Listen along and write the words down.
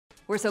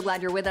We're so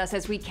glad you're with us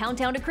as we count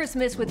down to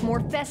Christmas with more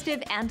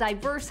festive and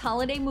diverse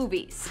holiday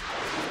movies.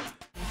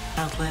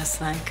 How'd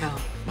last night go?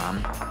 Mom,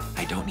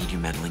 I don't need you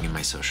meddling in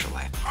my social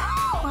life.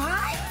 Oh,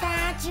 hi,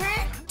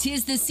 Patrick.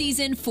 'Tis the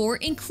season for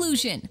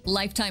inclusion.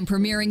 Lifetime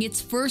premiering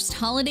its first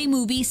holiday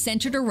movie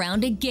centered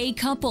around a gay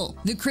couple.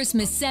 The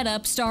Christmas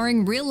Setup,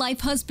 starring real-life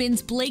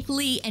husbands Blake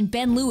Lee and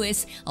Ben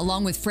Lewis,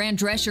 along with Fran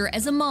Drescher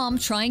as a mom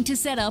trying to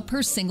set up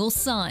her single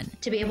son.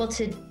 To be able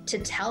to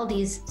tell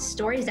these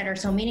stories that are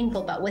so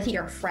meaningful, but with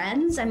your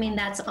friends, I mean,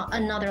 that's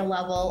another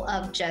level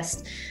of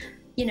just,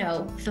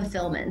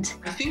 fulfillment.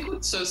 I think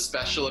what's so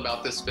special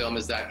about this film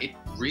is that it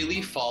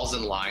really falls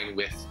in line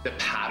with the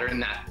pattern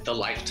that the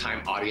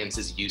Lifetime audience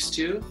is used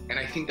to. And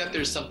I think that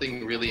there's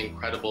something really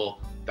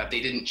incredible that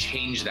they didn't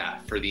change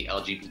that for the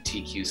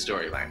LGBTQ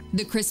storyline.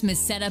 The Christmas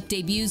Setup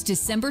debuts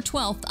December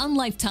 12th on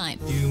Lifetime.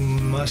 You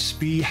must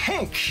be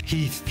Hank.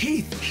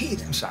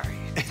 Heath, I'm sorry.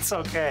 It's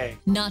okay.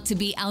 Not to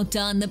be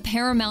outdone, the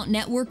Paramount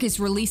Network is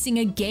releasing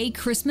a gay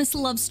Christmas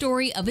love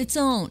story of its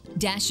own.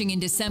 Dashing in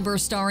December,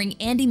 starring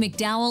Andie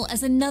MacDowell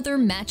as another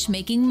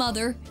matchmaking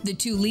mother, the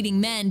two leading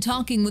men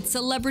talking with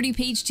Celebrity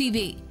Page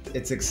TV.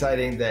 It's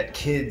exciting that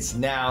kids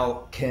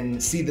now can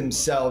see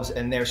themselves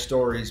and their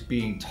stories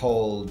being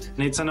told.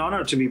 And it's an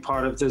honor to be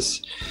part of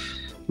this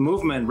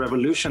movement,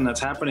 revolution that's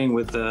happening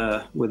with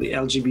the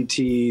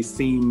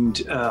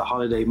LGBT-themed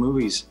holiday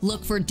movies.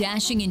 Look for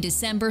Dashing in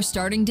December,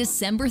 starting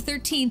December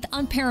 13th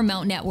on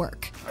Paramount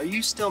Network. Are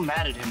you still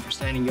mad at him for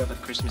standing you up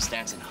at Christmas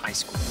dance in high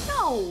school?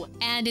 No!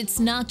 And it's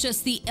not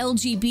just the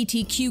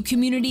LGBTQ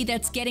community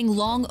that's getting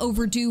long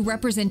overdue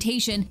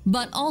representation,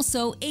 but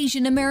also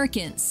Asian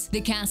Americans.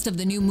 The cast of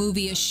the new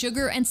movie A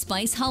Sugar and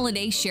Spice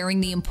Holiday sharing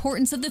the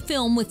importance of the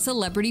film with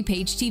Celebrity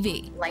Page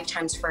TV.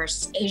 Lifetime's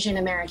first Asian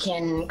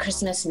American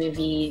Christmas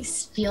movie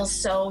feels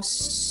so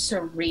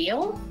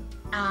surreal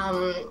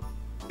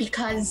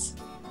because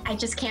I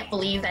just can't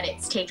believe that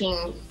it's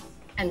taking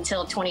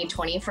until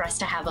 2020 for us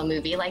to have a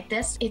movie like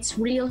this. It's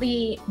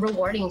really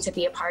rewarding to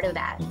be a part of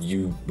that.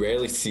 You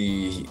rarely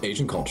see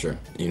Asian culture,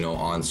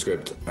 on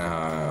script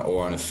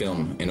or on a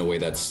film in a way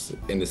that's,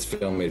 in this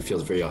film, it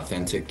feels very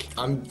authentic.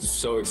 I'm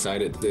so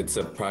excited. It's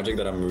a project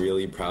that I'm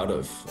really proud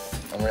of.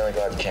 I'm really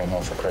glad you came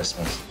home for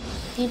Christmas.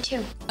 Me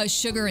too. A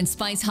Sugar and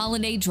Spice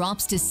Holiday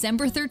drops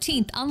December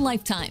 13th on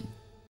Lifetime.